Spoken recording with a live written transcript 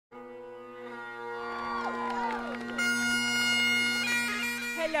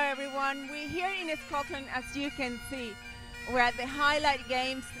Hello everyone, we're here in Scotland. As you can see, we're at the Highland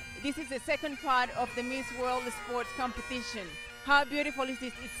Games. This is the second part of the Miss World Sports competition. How beautiful is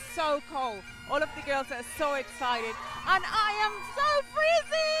this? It's so cold. All of the girls are so excited and I am so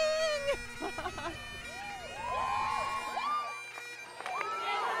freezing!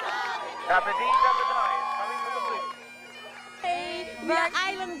 Number 9, coming from the blue. Hey, we are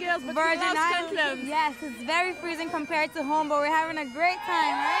Island girls, but we love Scotland. Yes, it's very freezing compared to home, but we're having a great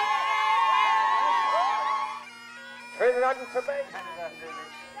time, right? Trinidad and Tobago.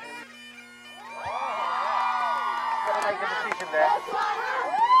 Got to make a decision there.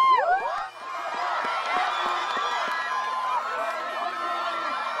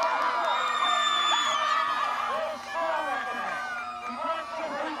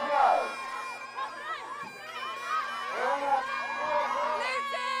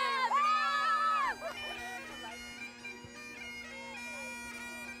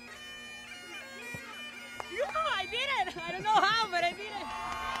 I did it! I don't know how, but I did it!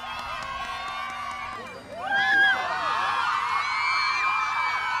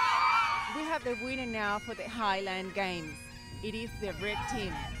 We have the winner now for the Highland Games. It is the red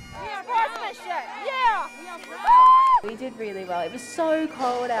team. Yeah! We did really well. It was so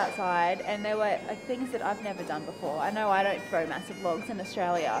cold outside and there were things that I've never done before. I know I don't throw massive logs in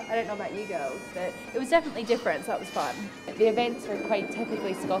Australia. I don't know about you girls, but it was definitely different, so it was fun. The events were quite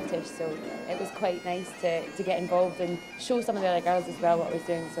typically Scottish, so it was quite nice to get involved and show some of the other girls as well what I was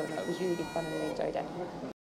doing, so it was really good fun and I really enjoyed it.